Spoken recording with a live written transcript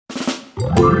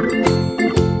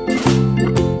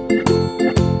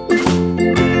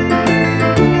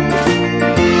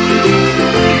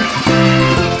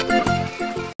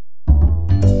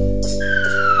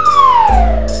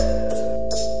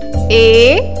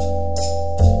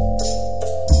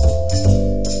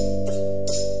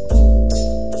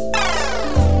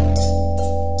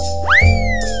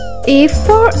A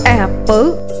for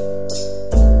apple,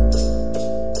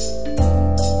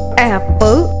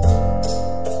 apple.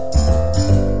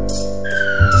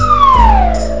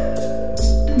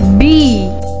 B.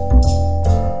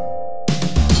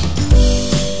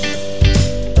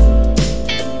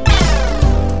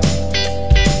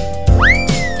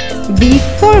 B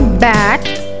for bat,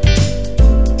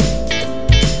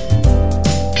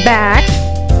 bat.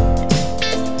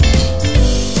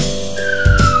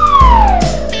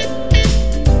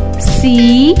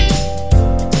 C.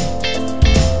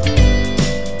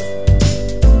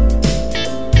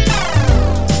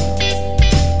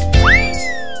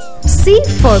 C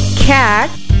for cat,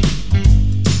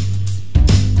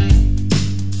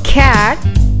 cat.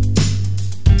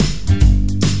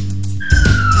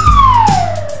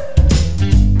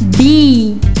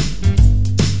 D.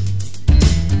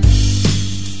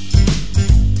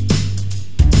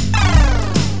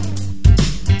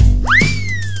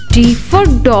 D for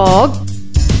dog,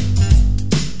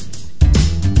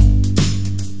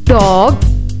 dog.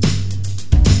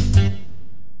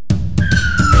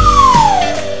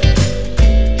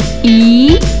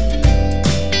 E.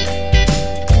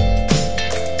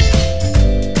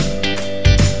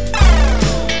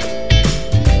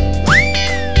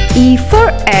 E for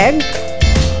egg,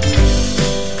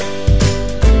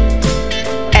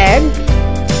 egg.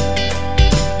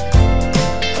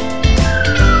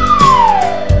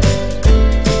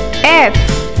 F.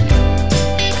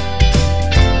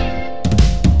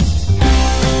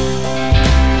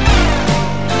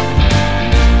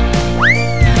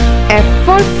 F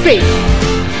for fish,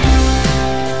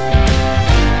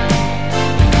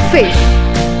 fish.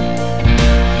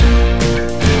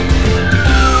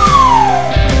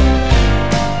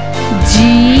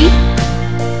 G.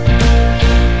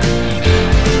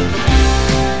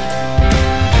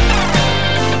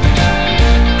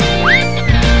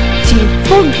 G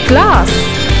for glass,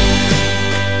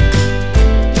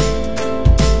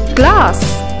 glass.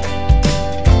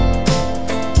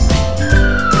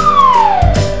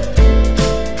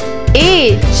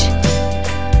 H.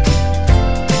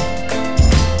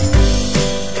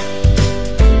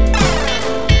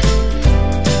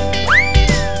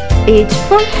 H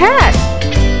for hat,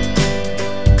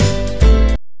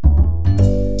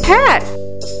 hat.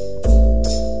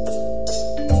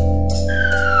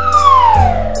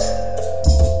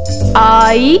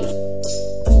 I.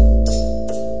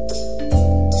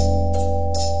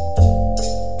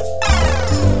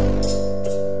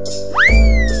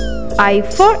 I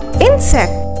for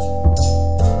insect,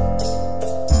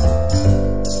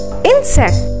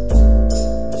 insect.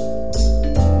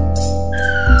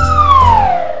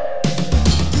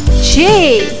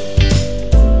 J.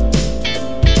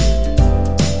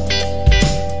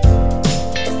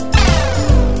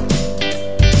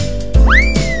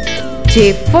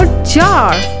 J for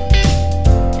jar,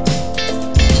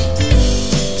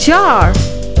 jar.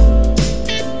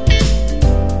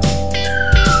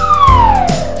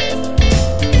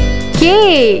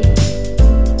 K.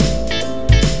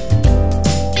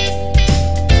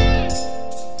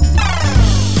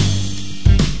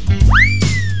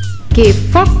 K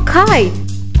for kite,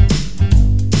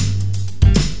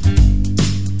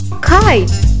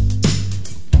 kite.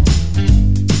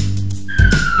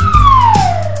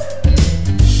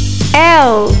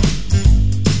 L.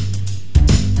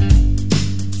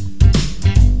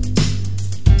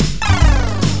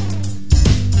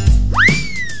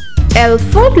 L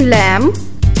for lamb,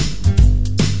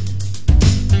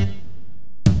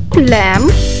 lamb.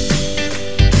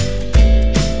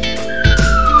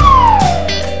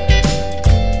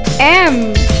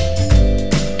 M.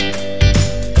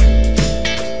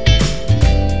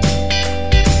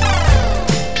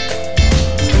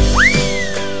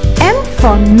 M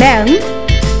for man,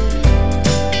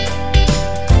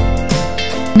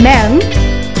 man.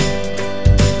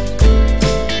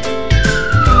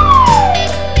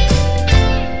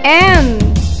 N.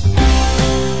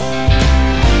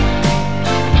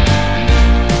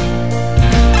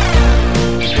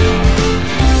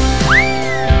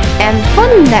 N for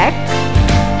neck,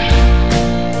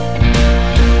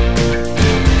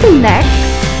 neck.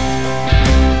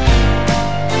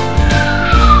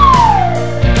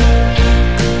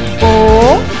 O.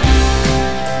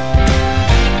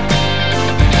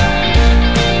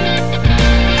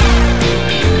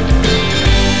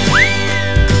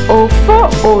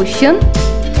 ocean,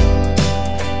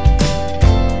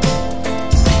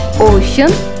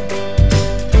 ocean.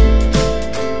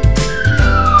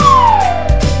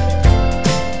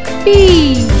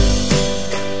 P.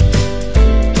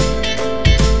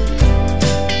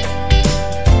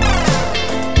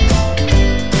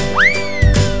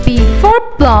 P for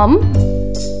plum,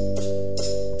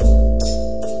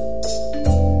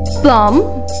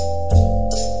 plum.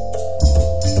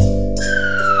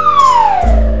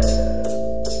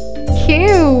 Q.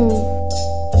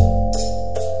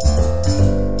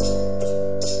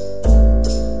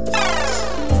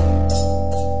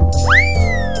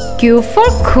 Q for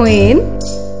queen,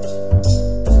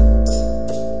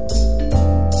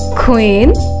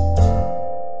 queen.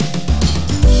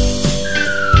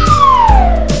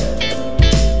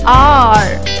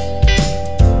 R.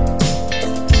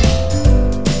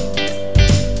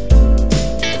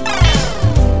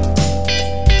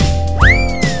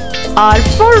 R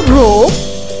for rope,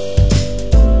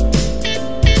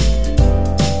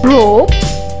 rope.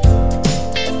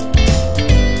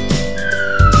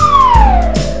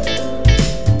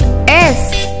 S.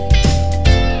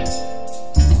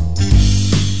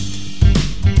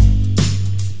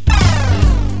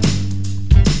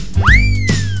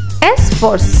 S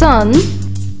for sun,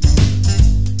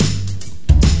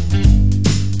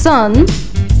 sun.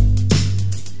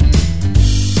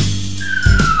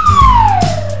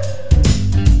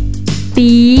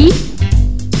 T.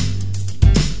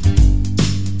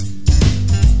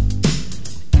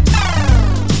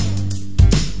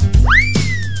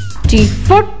 T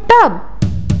for tub,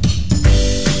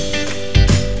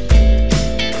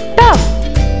 tub.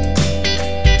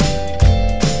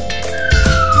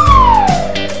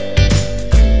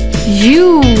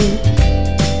 U.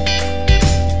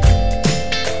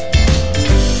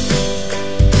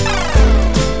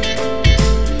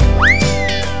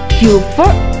 U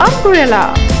for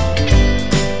umbrella,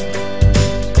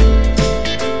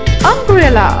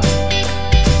 umbrella.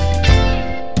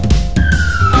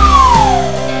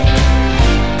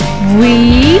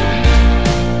 V.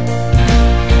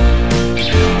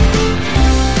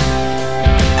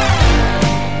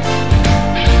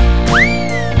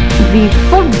 V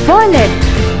for violet,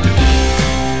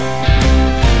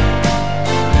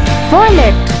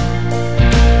 violet.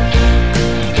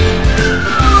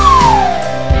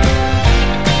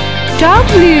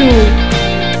 W.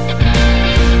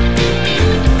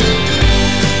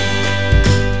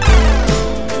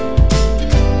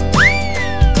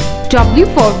 W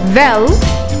for well,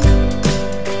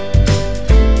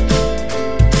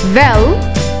 well.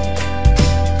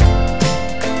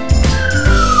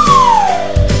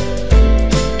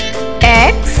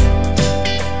 X.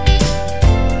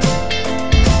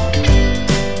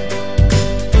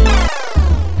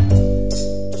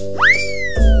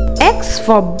 X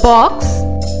for box,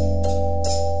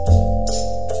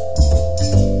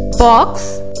 box.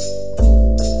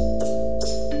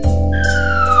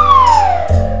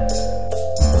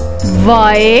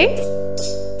 Y.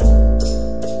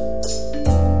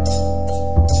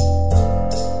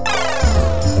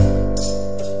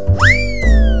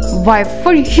 Y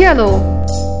for yellow,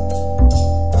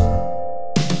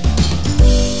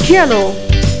 yellow.